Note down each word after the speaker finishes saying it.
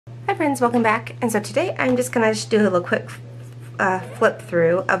Hi friends, welcome back. And so today I'm just going to do a little quick flip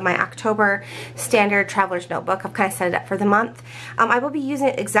through of my October standard traveler's notebook. I've kind of set it up for the month. I will be using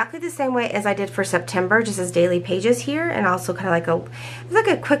it exactly the same way as I did for September, just as daily pages here, and also kind of like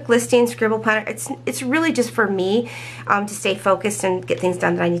a quick listing scribble planner. It's really just for me to stay focused and get things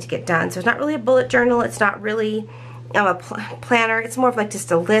done that I need to get done. So it's not really a bullet journal. It's not really a planner. It's more of like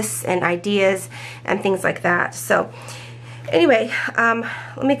just a list and ideas and things like that. So anyway,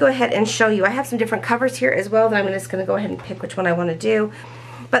 let me go ahead and show you. I have some different covers here as well that I'm just going to go ahead and pick which one I want to do.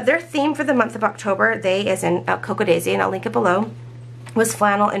 But their theme for the month of October, they as in Cocoa Daisy, and I'll link it below, was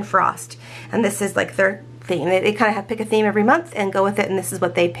flannel and frost. And this is like their theme. They kind of pick a theme every month and go with it, and this is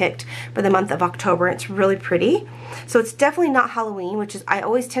what they picked for the month of October. It's really pretty. So it's definitely not Halloween, which is, I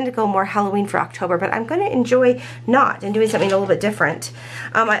always tend to go more Halloween for October, but I'm going to enjoy not and doing something a little bit different.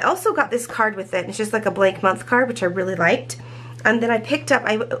 I also got this card with it. It's just like a blank month card, which I really liked. And then I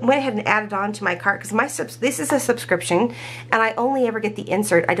went ahead and added on to my cart because this is a subscription and I only ever get the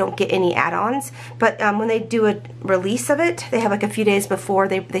insert. I don't get any add-ons. But when they do a release of it, they have like a few days before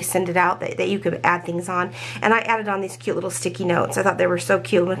they send it out that you could add things on. And I added on these cute little sticky notes. I thought they were so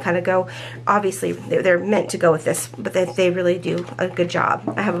cute and kind of go, obviously they're meant to go with this, but they really do a good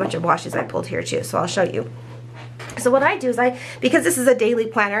job. I have a bunch of washes I pulled here too, so I'll show you. So what I do is because this is a daily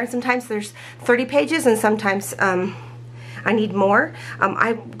planner, sometimes there's 30 pages and sometimes I need more,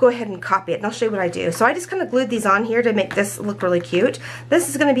 I go ahead and copy it, and I'll show you what I do. So I just kind of glued these on here to make this look really cute. This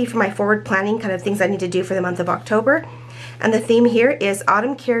is going to be for my forward planning, kind of things I need to do for the month of October. And the theme here is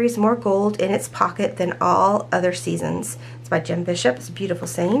Autumn Carries More Gold in Its Pocket Than All Other Seasons. It's by Jim Bishop. It's a beautiful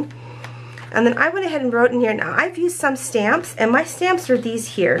saying. And then I went ahead and wrote in here, now I've used some stamps, and my stamps are these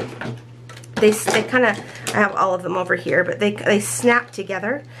here. They kind of, I have all of them over here, but they snap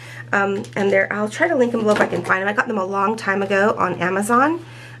together. And I'll try to link them below if I can find them. I got them a long time ago on Amazon.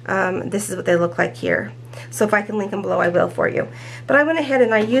 This is what they look like here. So if I can link them below, I will for you. But I went ahead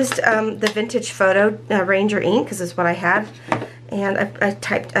and I used the Vintage Photo Ranger ink, because this is what I had. And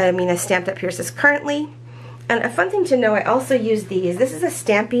I stamped up here, it says currently. And a fun thing to know, I also use these. This is a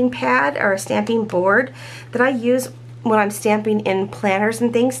stamping pad or a stamping board that I use when I'm stamping in planners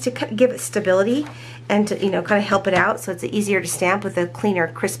and things to give it stability and to, kind of help it out so it's easier to stamp with a cleaner,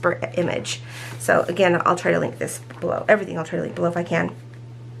 crisper image. So again, I'll try to link this below. Everything I'll try to link below if I can.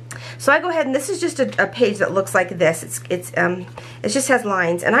 So I go ahead, and this is just a page that looks like this. It just has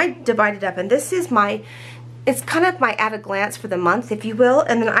lines, and I divide it up, and this is it's kind of my at a glance for the month, if you will,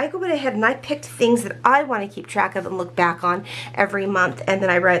 and then I go ahead and I picked things that I want to keep track of and look back on every month, and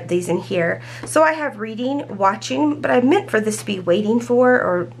then I write these in here. So I have reading, watching, but I meant for this to be waiting for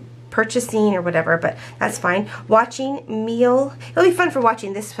or purchasing or whatever, but that's fine. Watching, meal. It'll be fun for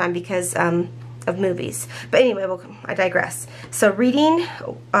watching this time because of movies. But anyway, I digress. So reading,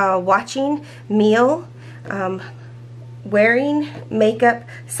 watching, meal, wearing, makeup,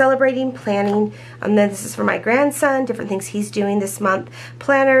 celebrating, planning, and then this is for my grandson, different things he's doing this month,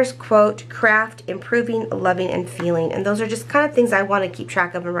 planners, quote, craft, improving, loving, and feeling. And those are just kind of things I want to keep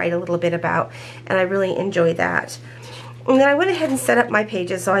track of and write a little bit about, and I really enjoy that. And then I went ahead and set up my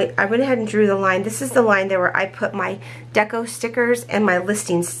pages. So I went ahead and drew the line. This is the line there where I put my deco stickers and my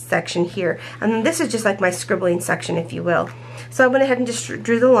listings section here. And then this is just like my scribbling section, if you will. So I went ahead and just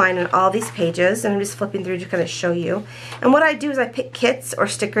drew the line on all these pages, and I'm just flipping through to kind of show you. And what I do is I pick kits or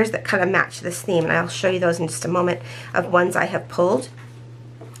stickers that kind of match this theme, and I'll show you those in just a moment of ones I have pulled.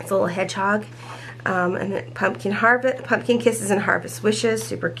 It's a little hedgehog. And then pumpkin kisses and harvest wishes,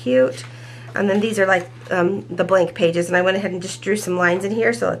 super cute. And then these are like the blank pages, and I went ahead and just drew some lines in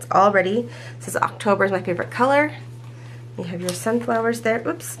here, so it's all ready. It says October is my favorite color. You have your sunflowers there.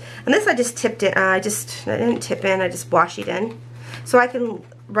 Oops. And this I just tipped in. I didn't tip in. I just wash it in, so I can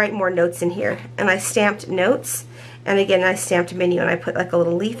write more notes in here. And I stamped notes, and again I stamped menu, and I put like a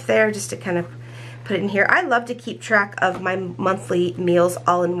little leaf there just to kind of put it in here. I love to keep track of my monthly meals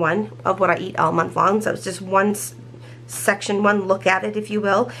all in one, of what I eat all month long. So it's just one section, one look at it, if you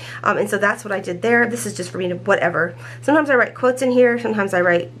will. And so that's what I did there. This is just for me to whatever. Sometimes I write quotes in here. Sometimes I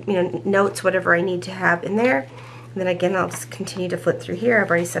write, notes, whatever I need to have in there. And then again, I'll just continue to flip through here. I've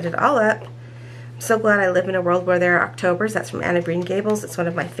already set it all up. I'm so glad I live in a world where there are Octobers. That's from Anna Green Gables. It's one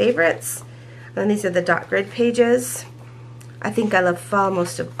of my favorites. And then these are the dot grid pages. I think I love fall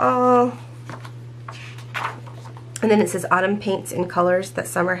most of all. And then it says autumn paints in colors that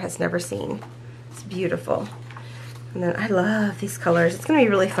summer has never seen. It's beautiful. And then I love these colors. It's going to be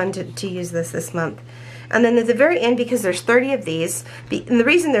really fun to use this month. And then at the very end, because there's 30 of these, and the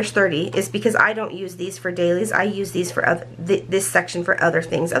reason there's 30 is because I don't use these for dailies. I use these for this section for other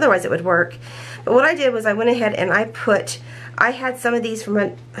things. Otherwise it would work. But what I did was I went ahead and I had some of these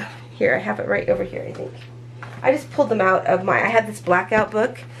from Here, I have it right over here, I think. I just pulled them out of I had this blackout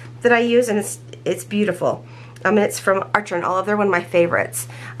book that I use, and it's beautiful. And it's from Archer and Olive. They're one of my favorites.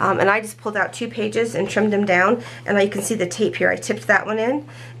 And I just pulled out 2 pages and trimmed them down. And you can see the tape here. I tipped that one in,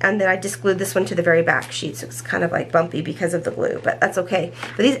 and then I just glued this one to the very back sheet. So it's kind of like bumpy because of the glue, but that's okay.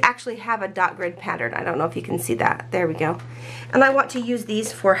 But these actually have a dot grid pattern. I don't know if you can see that. There we go. And I want to use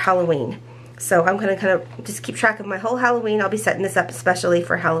these for Halloween. So I'm going to kind of just keep track of my whole Halloween. I'll be setting this up especially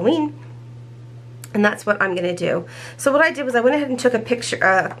for Halloween. And that's what I'm going to do. So what I did was I went ahead and took a picture,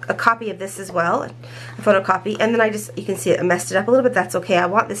 a copy of this as well, a photocopy, and then you can see it, I messed it up a little bit. That's okay. I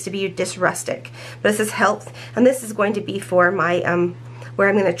want this to be just rustic. But this is health, and this is going to be for my, where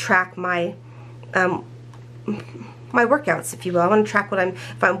I'm going to track my, my workouts, if you will. I want to track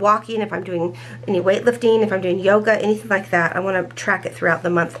if I'm walking, if I'm doing any weightlifting, if I'm doing yoga, anything like that. I want to track it throughout the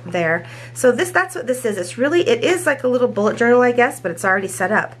month there. So that's what this is. It is like a little bullet journal, I guess, but it's already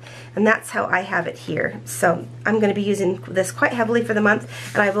set up. And that's how I have it here. So I'm going to be using this quite heavily for the month,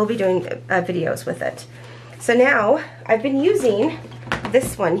 and I will be doing videos with it. So now I've been using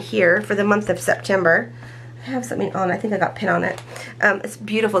this one here for the month of September. I have something on. I think I got pin on it. It's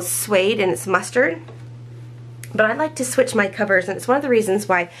beautiful. It's suede and it's mustard. But I like to switch my covers, and it's one of the reasons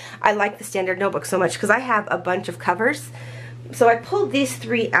why I like the standard notebook so much, because I have a bunch of covers. So I pulled these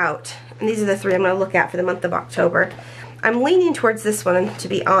 3 out, and these are the 3 I'm going to look at for the month of October. I'm leaning towards this one, to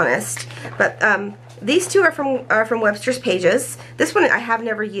be honest, but these 2 are from Webster's Pages. This one I have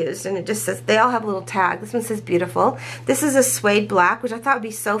never used, and it just says, they all have a little tag. This one says beautiful. This is a suede black, which I thought would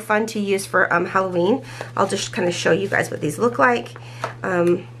be so fun to use for Halloween. I'll just kind of show you guys what these look like.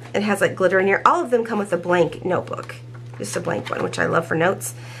 It has like glitter in here. All of them come with a blank notebook, just a blank one, which I love for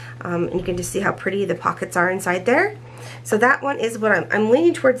notes. And you can just see how pretty the pockets are inside there. So that one is what I'm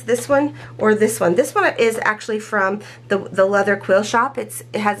leaning towards, this one or this one. This one is actually from the Leather Quill Shop. It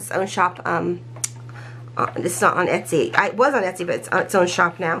has its own shop. It's not on Etsy. It was on Etsy, but it's on its own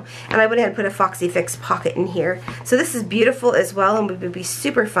shop now. And I went ahead and put a Foxy Fix pocket in here. So this is beautiful as well, and would be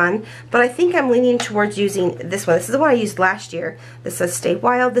super fun. But I think I'm leaning towards using this one. This is the one I used last year. This says Stay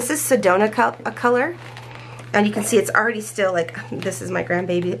Wild. This is Sedona color. And you can see it's already still like, this is my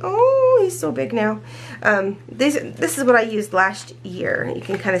grandbaby. Oh, he's so big now. This is what I used last year. You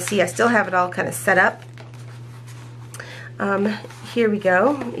can kind of see I still have it all kind of set up. Here we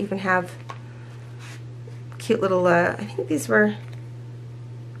go. We even have cute little, I think this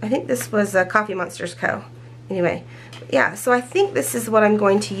was Coffee Monsters Co. Anyway, yeah, so I think this is what I'm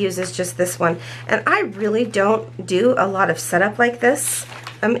going to use, is just this one. And I really don't do a lot of setup like this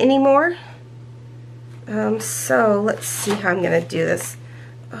anymore. So let's see how I'm going to do this.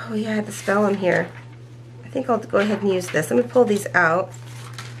 Oh yeah, I have this vellum here. I think I'll go ahead and use this. Let me pull these out.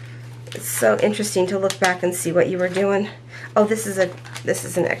 It's so interesting to look back and see what you were doing. Oh, this is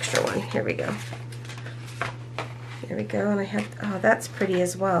an extra one. Here we go. There we go, and I have, oh, that's pretty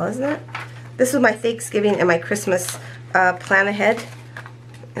as well, isn't it? This was my Thanksgiving and my Christmas plan ahead,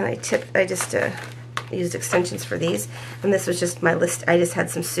 and I just used extensions for these, and this was just my list. I just had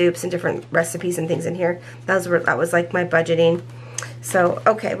some soups and different recipes and things in here. That was like my budgeting. So,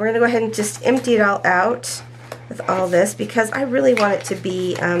 okay, we're going to go ahead and just empty it all out with all this, because I really want it to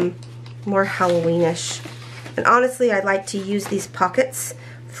be more Halloweenish. And honestly, I like to use these pockets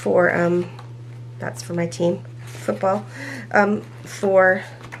for, that's for my team. Football, well,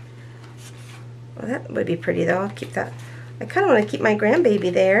 that would be pretty though. I'll keep that. I kind of want to keep my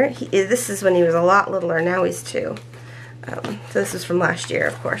grandbaby there. This is when he was a lot littler. Now he's 2. So this is from last year,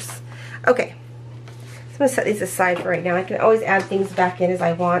 of course. Okay, so I'm going to set these aside for right now. I can always add things back in as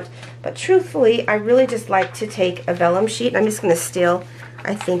I want, but truthfully, I really just like to take a vellum sheet, and I'm just going to steal,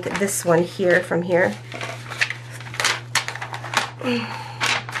 I think, this one here from here.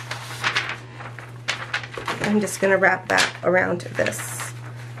 I'm just going to wrap that around this.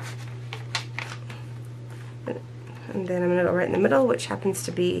 And then I'm going to go right in the middle, which happens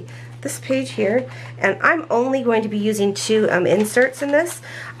to be this page here. And I'm only going to be using 2 inserts in this.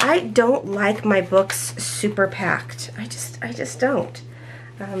 I don't like my books super packed. I just don't.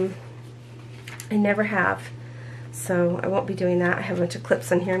 I never have. So I won't be doing that. I have a bunch of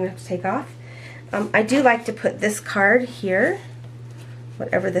clips on here I'm going to have to take off. I do like to put this card here,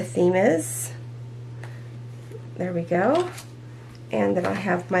 whatever the theme is. There we go. And then I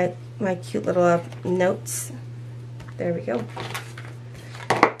have my cute little notes. There we go.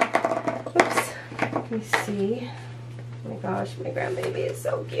 Oops. Let me see. Oh my gosh, my grandbaby is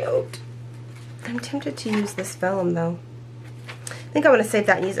so cute. I'm tempted to use this vellum though. I think I want to save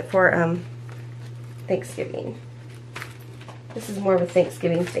that and use it for Thanksgiving. This is more of a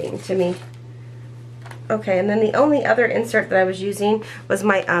Thanksgiving theme to me. Okay, and then the only other insert that I was using was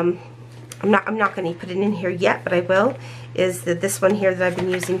my, I'm not going to put it in here yet, but I will, is this one here that I've been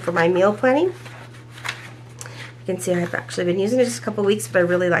using for my meal planning. You can see I've actually been using it just a couple weeks, but I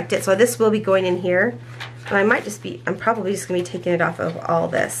really liked it. So this will be going in here, and I'm probably just going to be taking it off of all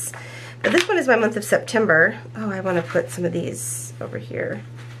this. But this one is my month of September. Oh, I want to put some of these over here.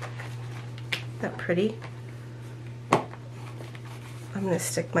 Isn't that pretty? I'm going to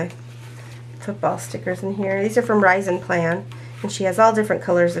stick my football stickers in here. These are from Rise and Plan, and she has all different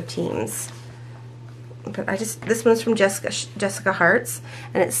colors of teams. But this one's from Jessica Hearts,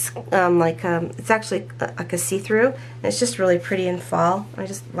 and it's it's actually like a see-through, and it's just really pretty in fall. I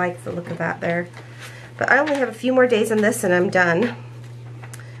just like the look of that there. But I only have a few more days on this, and I'm done.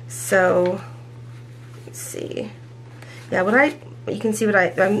 So let's see. Yeah, you can see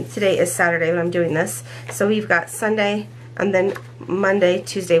today is Saturday when I'm doing this. So we've got Sunday, and then Monday,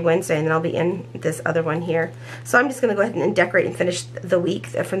 Tuesday, Wednesday, and then I'll be in this other one here. So I'm just going to go ahead and decorate and finish the week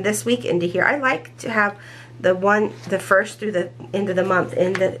from this week into here. I like to have the first through the end of the month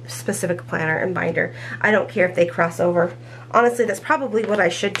in the specific planner and binder. I don't care if they cross over. Honestly, that's probably what I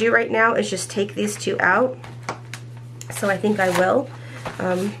should do right now, is just take these two out. So I think I will.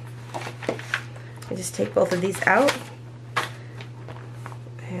 I just take both of these out.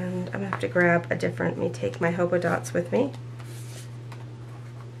 And I'm going to have to grab a different, let me take my hobo dots with me.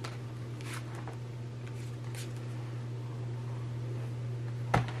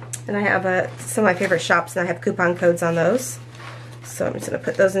 And I have some of my favorite shops, and I have coupon codes on those. So I'm just going to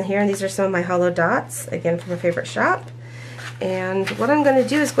put those in here, and these are some of my hollow dots, again from a favorite shop. And what I'm going to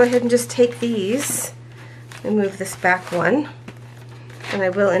do is go ahead and just take these and move this back one. And I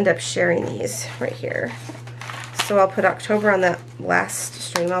will end up sharing these right here. So I'll put October on that last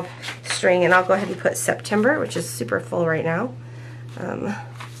string, and I'll go ahead and put September, which is super full right now,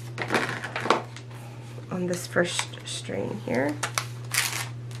 on this first string here.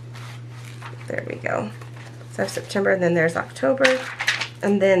 There we go. So I have September, and then there's October.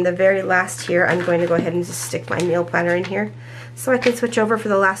 And then the very last here, I'm going to go ahead and just stick my meal planner in here so I can switch over for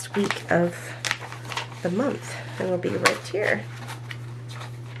the last week of the month. And we'll be right here.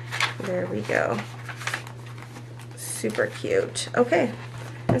 There we go. Super cute. Okay.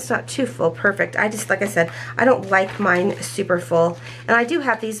 It's not too full. Perfect. Like I said, I don't like mine super full. And I do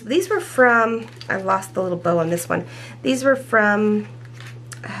have these. These were from, I lost the little bow on this one. These were from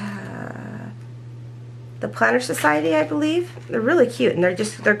the Planner Society, I believe. They're really cute, and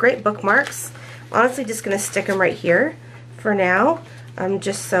they're great bookmarks. Honestly, just going to stick them right here for now,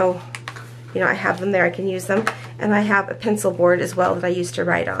 just so I have them there, I can use them. And I have a pencil board as well that I used to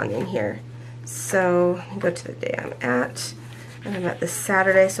write on in here. So go to the day I'm at, and I'm at this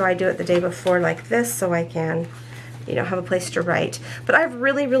Saturday, so I do it the day before like this, so I can have a place to write. But I've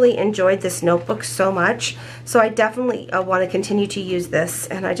really, really enjoyed this notebook so much, so I definitely want to continue to use this,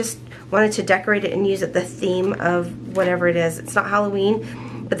 and I just wanted to decorate it and use it the theme of whatever it is. It's not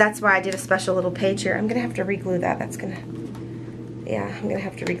Halloween, but that's why I did a special little page here. I'm gonna have to reglue that. I'm gonna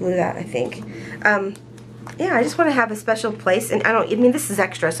have to reglue that, I think. Yeah, I just want to have a special place, and I mean this is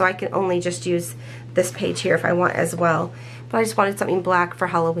extra, so I can only just use this page here if I want as well. But I just wanted something black for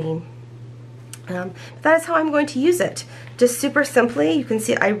Halloween. But that is how I'm going to use it. Just super simply. You can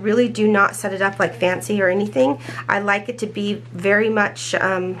see I really do not set it up like fancy or anything. I like it to be very much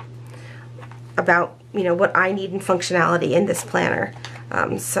about what I need in functionality in this planner.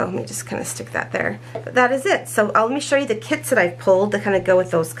 So let me just kind of stick that there. But that is it. So let me show you the kits that I've pulled to kind of go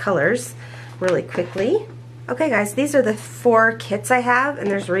with those colors really quickly. Okay guys, these are the 4 kits I have,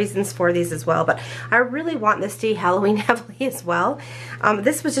 and there's reasons for these as well, but I really want this to be Halloween heavily as well.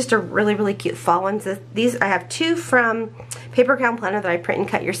 This was just a really, really cute fall one. These I have 2 from Paper Crown Planner that I print and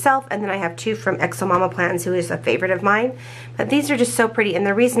cut yourself, and then I have 2 from Exo Mama Plans, who is a favorite of mine. But these are just so pretty, and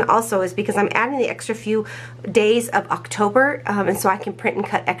the reason also is because I'm adding the extra few days of October, and so I can print and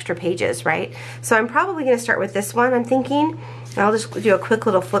cut extra pages, right? So I'm probably going to start with this one, I'm thinking. And I'll just do a quick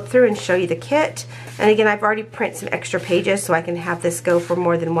little flip through and show you the kit. And again, I've already printed some extra pages, so I can have this go for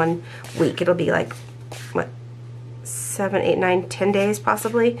more than 1 week. It'll be like, what, 7, 8, 9, 10 days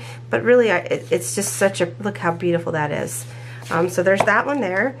possibly. But really, it's just such a, look how beautiful that is. So there's that one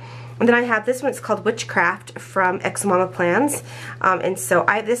there. And then I have this one, it's called Witchcraft from Exo Mama Plans. And so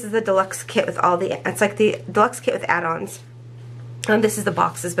this is the deluxe kit with all the, it's like the deluxe kit with add-ons. This is the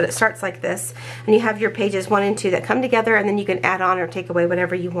boxes, but it starts like this, and you have your pages 1 and 2 that come together, and then you can add on or take away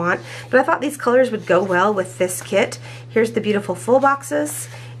whatever you want. But I thought these colors would go well with this kit. Here's the beautiful full boxes.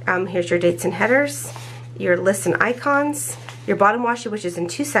 Here's your dates and headers, your lists and icons, your bottom washi, which is in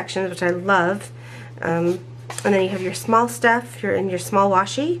 2 sections, which I love. And then you have your small stuff. You're in your small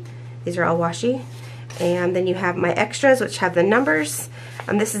washi. These are all washi. And then you have my extras, which have the numbers.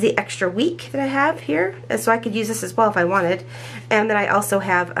 This is the extra week that I have here, so I could use this as well if I wanted. And then I also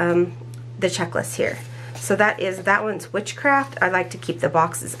have the checklist here. So that one's witchcraft. I like to keep the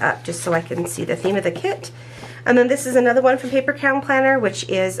boxes up just so I can see the theme of the kit. And then this is another one from Paper Crown Planner, which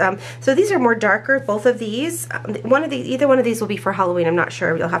is, so these are more darker, both of these. Either one of these will be for Halloween, I'm not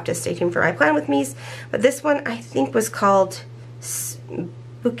sure. You'll have to stay tuned for my Plan With Me's. But this one I think was called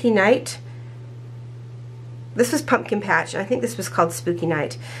Spooky Night. This was Pumpkin Patch, and I think this was called Spooky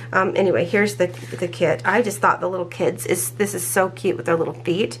Night. Anyway, here's the kit. I just thought the little kids, this is so cute with their little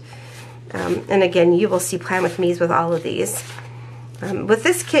feet. And again, you will see Plan With Me's with all of these. With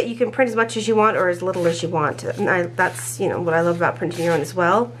this kit, you can print as much as you want or as little as you want. And that's, you know, what I love about printing your own as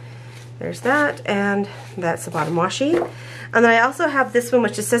well. There's that, and that's the bottom washi. And then I also have this one,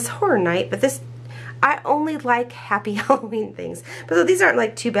 which just says Horror Night, but this, I only like happy Halloween things. But so these aren't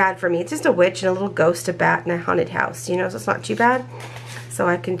like too bad for me. It's just a witch and a little ghost, a bat, and a haunted house, you know, so it's not too bad. So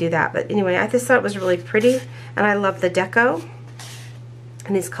I can do that. But anyway, I just thought it was really pretty, and I love the deco.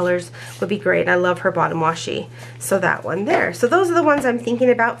 And these colors would be great. I love her bottom washi. So that one there. So those are the ones I'm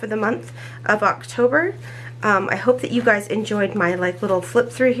thinking about for the month of October. I hope that you guys enjoyed my like little flip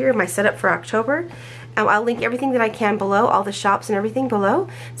through here, my setup for October. I'll link everything that I can below, all the shops and everything below.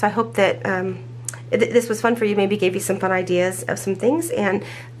 So I hope that this was fun for you, maybe gave you some fun ideas of some things, and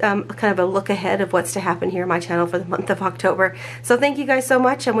kind of a look ahead of what's to happen here on my channel for the month of October. So thank you guys so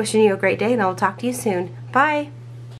much. I'm wishing you a great day, and I'll talk to you soon. Bye!